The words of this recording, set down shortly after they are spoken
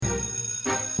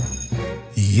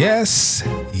Yes.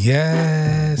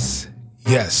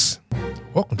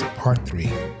 Welcome to part 3,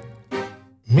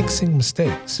 mixing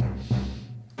mistakes.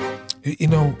 It's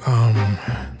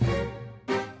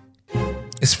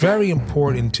very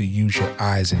important to use your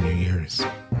eyes and your ears.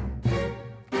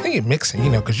 I think you're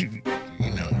mixing, because you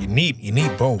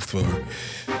need both.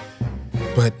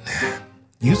 But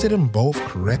using them both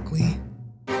correctly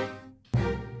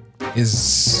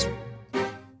is,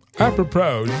 I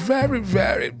propose, very,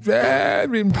 very,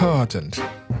 very important.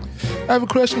 I have a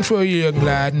question for you, young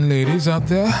lad and ladies out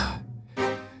there.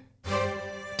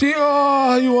 Do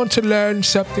you want to learn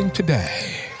something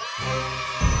today?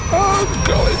 Oh,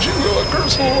 golly,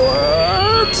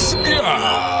 let's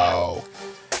go.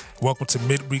 Welcome to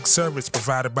Midweek Service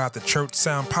provided by the Church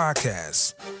Sound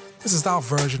Podcast. This is our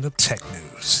version of tech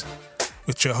news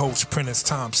with your host, Prentiss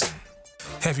Thompson.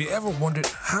 Have you ever wondered,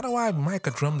 how do I mic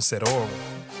a drum set, or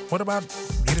what about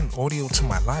getting audio to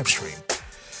my live stream?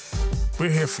 We're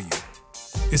here for you.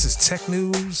 This is tech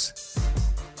news,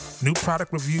 new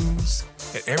product reviews,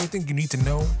 and everything you need to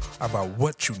know about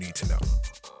what you need to know.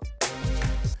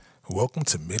 Welcome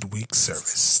to Midweek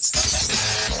Service.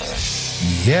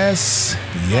 Yes.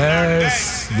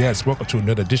 Welcome to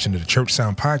another edition of the Church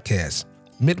Sound Podcast,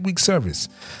 Midweek Service.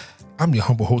 I'm your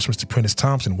humble host, Mr. Prentiss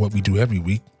Thompson. What we do every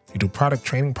week, we do product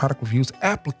training, product reviews,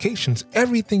 applications,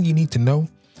 everything you need to know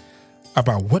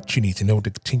about what you need to know to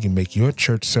continue to make your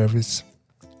church service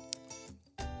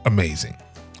amazing.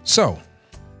 So,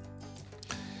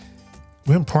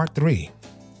 we're in part 3.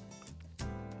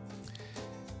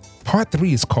 Part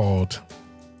 3 is called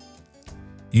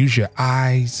Use Your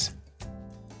Eyes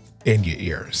and Your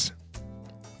Ears.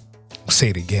 I'll say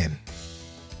it again.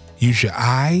 Use your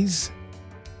eyes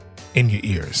and your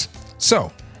ears. So,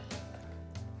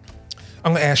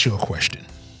 I'm going to ask you a question.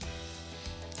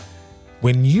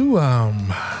 When you,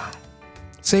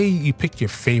 say you pick your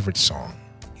favorite song,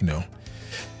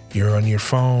 you're on your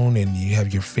phone and you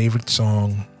have your favorite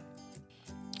song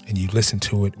and you listen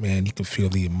to it, man, you can feel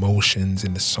the emotions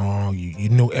in the song. You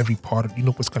know every part of, you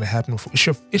know what's going to happen.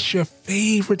 It's your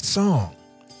favorite song.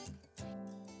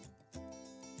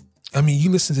 I mean, you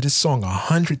listen to this song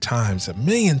 100 times,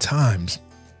 1,000,000 times.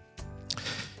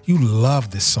 You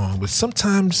love this song, but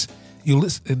sometimes you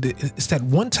listen. It's that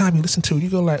one time you listen to it, you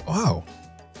go like, "Wow,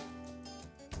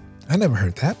 I never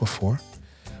heard that before."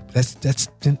 That's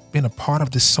been a part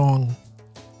of this song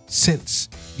since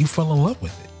you fell in love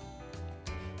with it.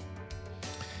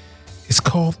 It's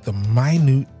called the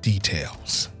minute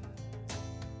details.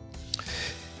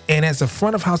 And as a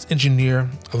front of house engineer,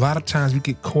 a lot of times we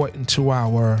get caught into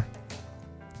all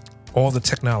the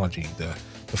technology, the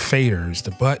faders,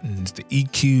 the buttons, the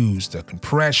EQs, the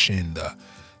compression, the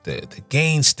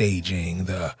gain staging,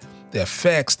 the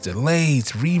effects,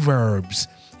 delays, reverbs.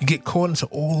 You get caught into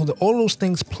all those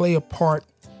things play a part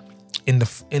in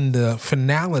the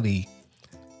finality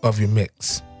of your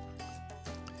mix.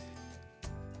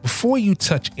 Before you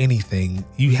touch anything,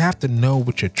 you have to know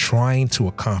what you're trying to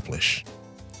accomplish.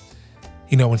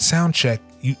 In sound check,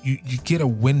 you get a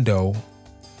window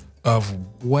of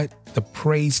what the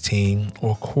praise team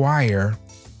or choir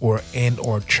or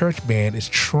church band is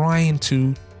trying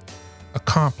to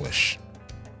accomplish.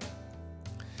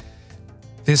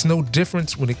 There's no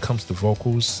difference when it comes to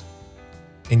vocals,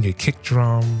 in your kick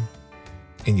drum,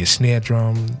 in your snare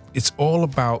drum. It's all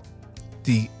about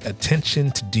the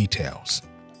attention to details.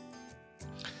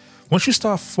 Once you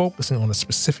start focusing on a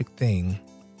specific thing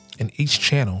in each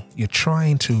channel, you're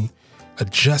trying to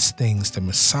adjust things, to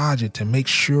massage it, to make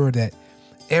sure that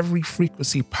every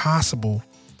frequency possible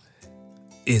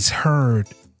is heard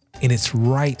in its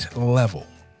right level.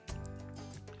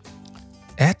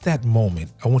 At that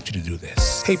moment, I want you to do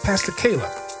this. Hey, Pastor Caleb,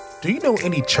 do you know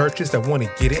any churches that want to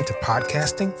get into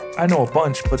podcasting? I know a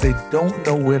bunch, but they don't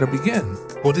know where to begin.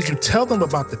 Well, did you tell them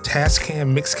about the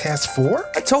Tascam Mixcast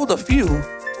 4? I told a few,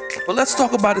 but let's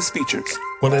talk about its features.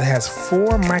 Well, it has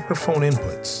 4 microphone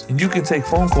inputs. And you can take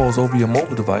phone calls over your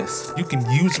mobile device. You can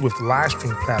use it with live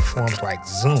stream platforms like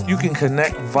Zoom. You can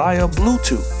connect via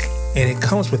Bluetooth. And it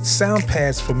comes with sound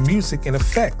pads for music and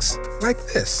effects, like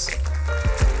this.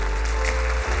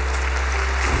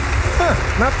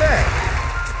 Not bad.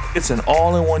 It's an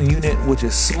all-in-one unit which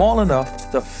is small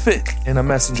enough to fit in a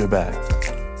messenger bag.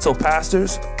 So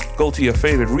pastors, go to your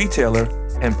favorite retailer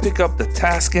and pick up the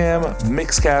Tascam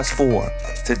Mixcast 4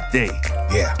 today.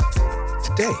 Yeah,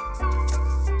 today.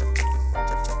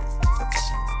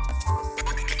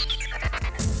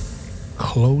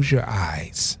 Close your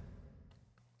eyes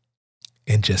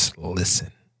and just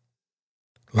listen.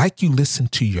 Like you listen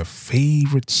to your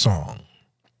favorite song.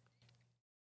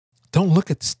 Don't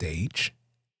look at the stage.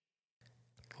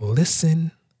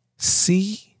 Listen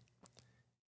See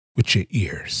with your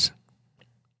ears.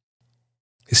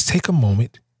 Just take a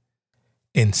moment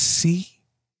and see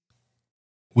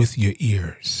with your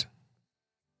ears.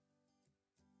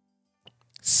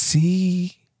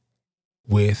 See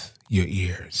with your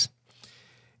ears.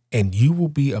 And you will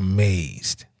be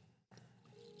amazed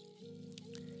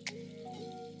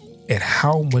at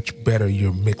how much better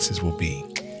your mixes will be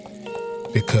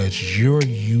because you're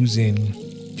using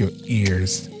your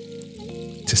ears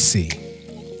to see.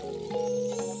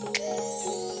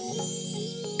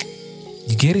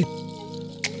 You get it?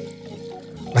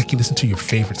 Like you listen to your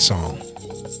favorite song.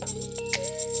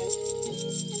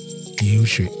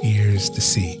 Use your ears to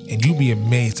see. And you'll be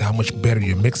amazed at how much better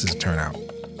your mixes turn out.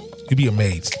 You'll be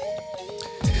amazed.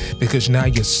 Because now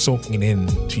you're soaking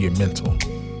into your mental.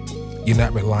 You're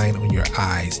not relying on your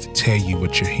eyes to tell you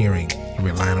what you're hearing. You're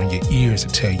relying on your ears to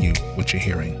tell you what you're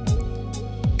hearing.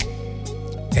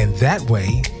 And that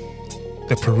way,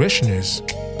 the parishioners,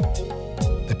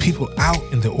 the people out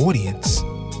in the audience,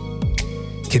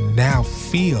 can now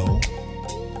feel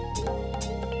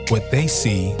what they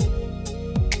see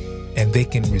and they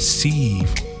can receive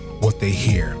what they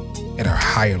hear at a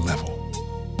higher level.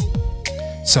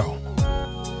 So,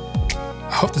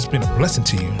 I hope this has been a blessing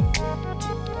to you.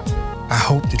 I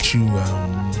hope that you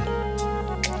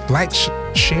like,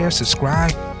 share,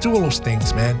 subscribe, do all those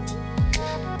things, man.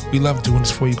 We love doing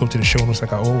this for you. Go to the show notes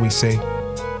like I always say.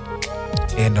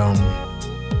 And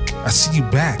I see you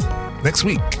back next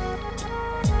week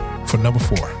for number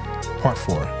 4, part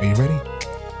 4. Are you ready?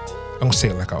 I'm going to say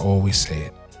it like I always say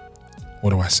it. What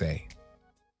do I say?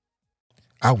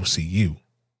 I will see you.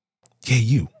 Yeah,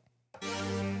 you.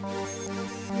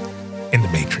 In the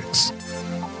Matrix.